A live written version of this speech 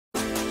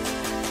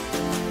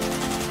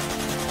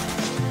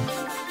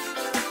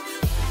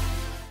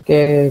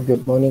Okay,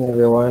 good morning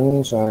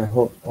everyone. So I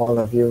hope all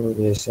of you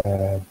is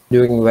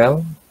doing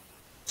well.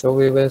 So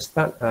we will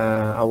start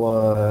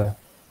our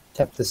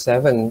chapter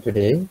 7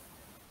 today,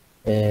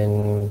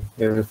 and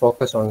we will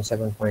focus on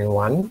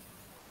 7.1,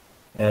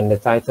 and the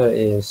title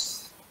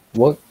is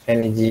Work,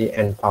 Energy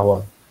and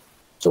Power.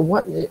 So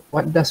what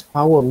does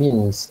power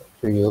means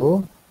to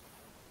you?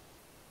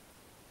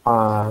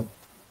 You're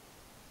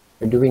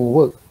doing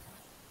work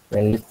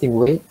when lifting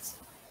weights,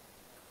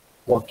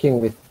 walking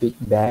with big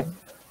bag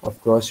of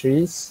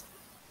groceries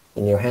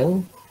in your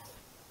hand,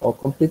 or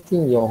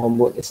completing your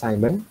homework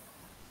assignment,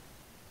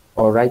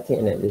 or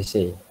writing an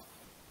essay.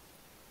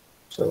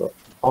 So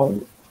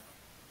on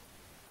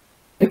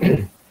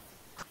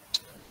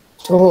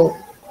so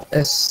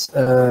as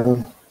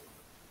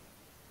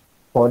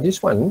for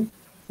this one,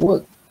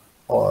 work,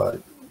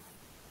 or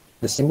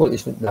the symbol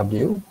is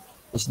W,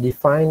 is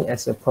defined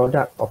as a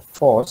product of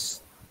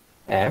force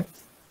F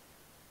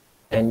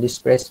and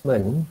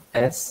displacement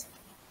S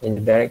in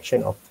the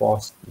direction of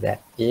force, that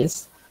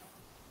is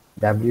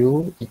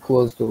W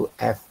equals to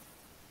F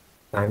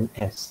times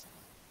S.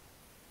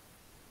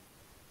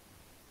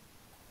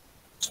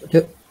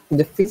 So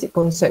the physics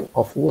concept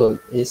of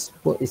work is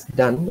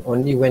done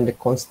only when the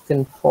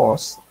constant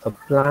force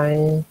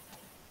applied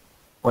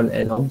on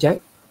an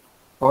object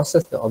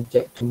causes the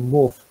object to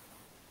move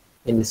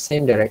in the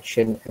same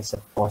direction as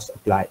a force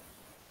applied.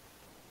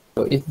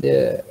 So if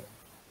the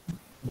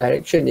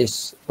direction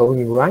is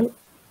going right,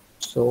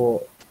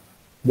 so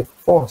the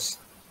force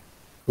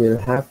will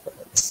have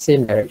the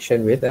same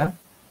direction with the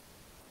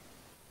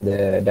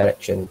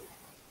direction.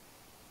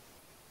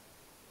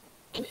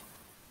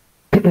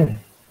 Okay.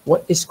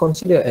 What is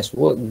considered as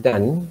work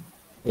done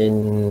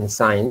in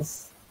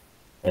science,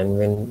 and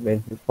when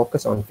we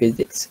focus on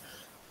physics,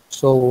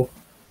 so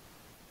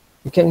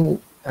you can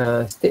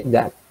state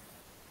that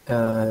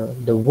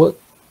the work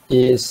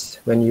is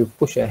when you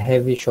push a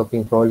heavy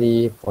shopping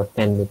trolley for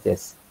 10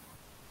 meters.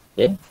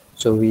 Okay,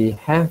 so we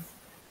have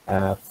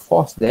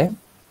force there,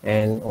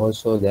 and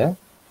also the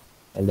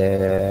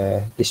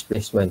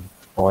displacement,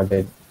 or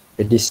the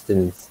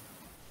distance.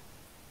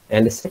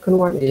 And the second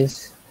one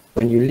is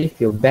when you lift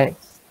your bag,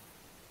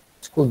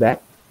 school bag,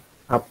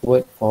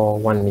 upward for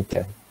 1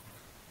 meter.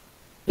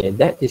 Okay,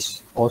 that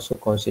is also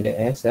considered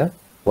as a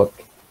work.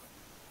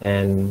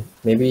 And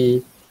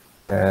maybe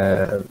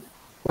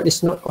what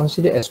is not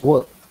considered as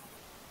work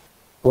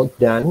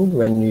done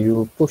when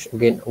you push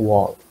against a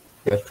wall.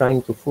 You're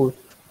trying to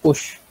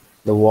push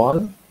the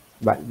wall,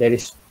 but there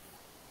is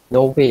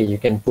no way you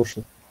can push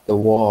the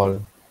wall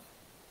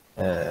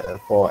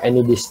for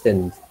any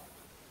distance,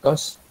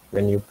 because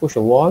when you push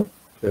a wall,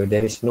 so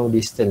there is no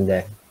distance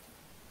there.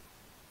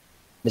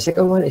 The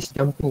second one is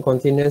jumping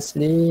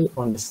continuously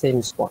on the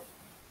same spot.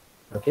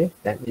 Okay,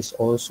 that is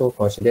also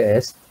considered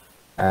as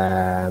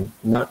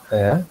not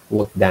a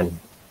work done.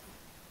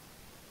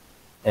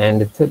 And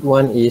the third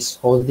one is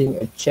holding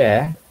a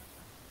chair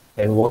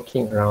and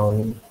walking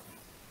around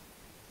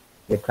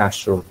the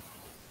classroom.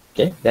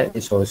 Okay, that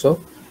is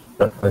also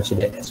not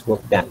considered as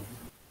work done.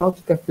 How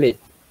to calculate?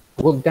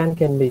 Work done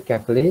can be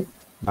calculated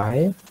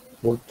by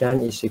work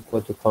done is equal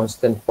to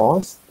constant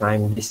force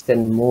times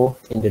distance moved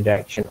in the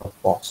direction of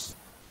force.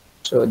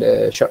 So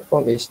the short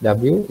form is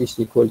W is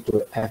equal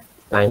to F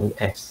times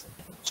S.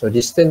 So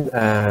distance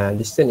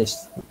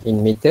is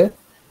in meter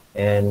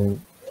and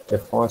the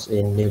force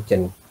in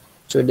Newton.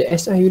 So the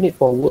SI unit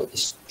for work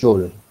is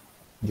Joule.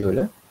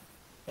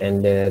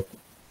 And the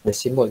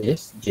symbol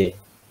is J.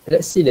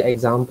 Let's see the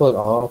example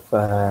of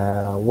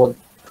work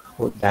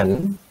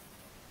done.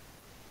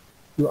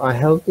 You are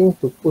helping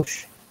to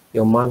push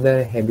your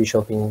mother heavy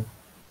shopping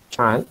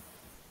cart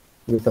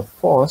with a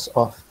force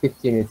of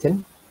 50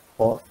 Newton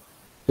for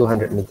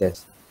 200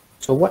 meters.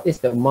 So what is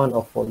the amount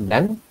of work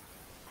done?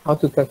 How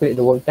to calculate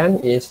the work done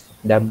is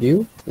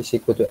W is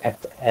equal to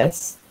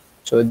Fs.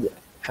 So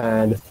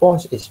the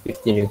force is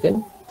 50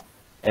 Newton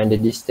and the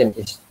distance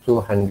is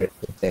 200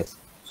 meters.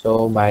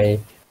 So by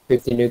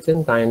 50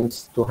 Newton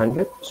times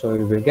 200, so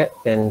we will get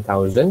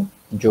 10,000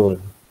 joule.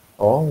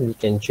 Or we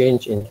can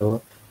change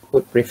into,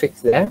 put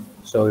prefix there,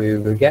 so we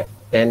will get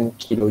 10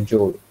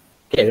 kilojoule.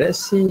 Okay, let's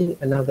see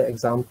another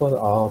example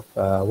of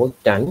work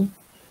done.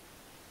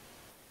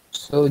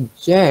 So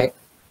Jack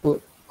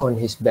put on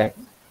his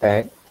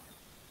backpack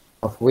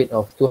of weight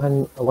of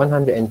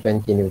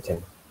 120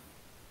 Newton.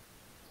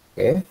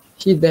 Okay,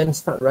 he then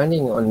started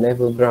running on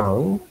level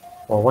ground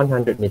for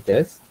 100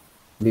 meters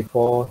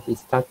before he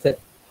started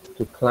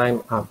to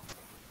climb up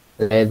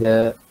the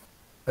ladder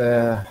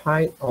a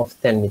height of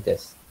 10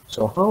 meters.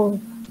 So how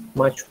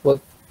much work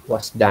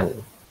was done?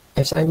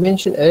 As I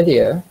mentioned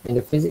earlier in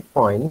the physics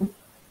point,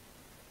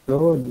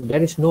 so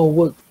there is no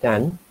work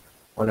done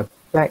on a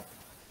plaque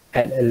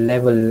at a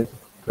level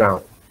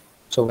ground.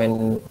 So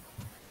when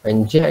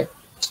Jack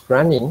is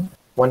running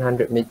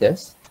 100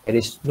 meters, there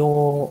is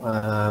no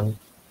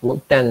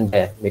work done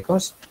there,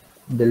 because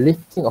the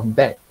lifting of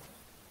bag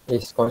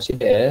is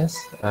considered as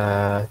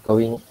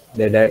going,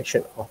 the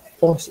direction of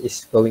force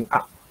is going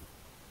up.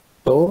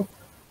 So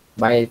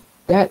by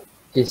that,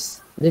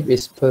 lift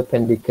is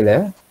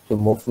perpendicular to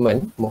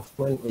movement.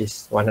 Movement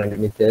is 100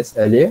 meters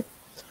earlier.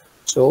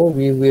 So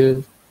we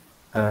will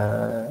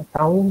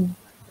count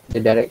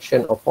the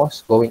direction of force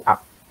going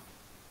up.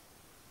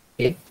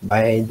 Okay,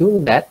 by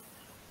doing that,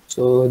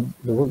 so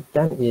the work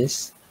done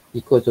is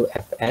equal to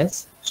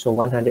Fs. So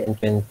 120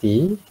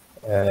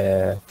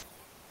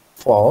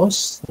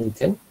 force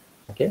Newton.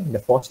 Okay, the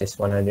force is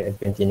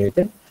 120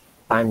 Newton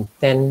times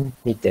 10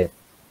 meter.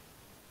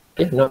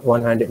 Okay, not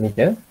 100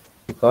 meter,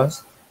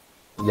 because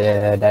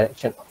the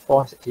direction of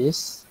force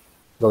is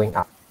going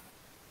up.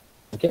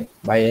 Okay,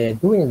 by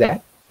doing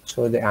that,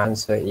 so the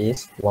answer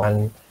is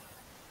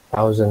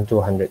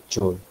 1200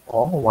 joule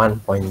or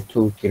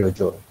 1.2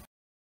 kilojoule.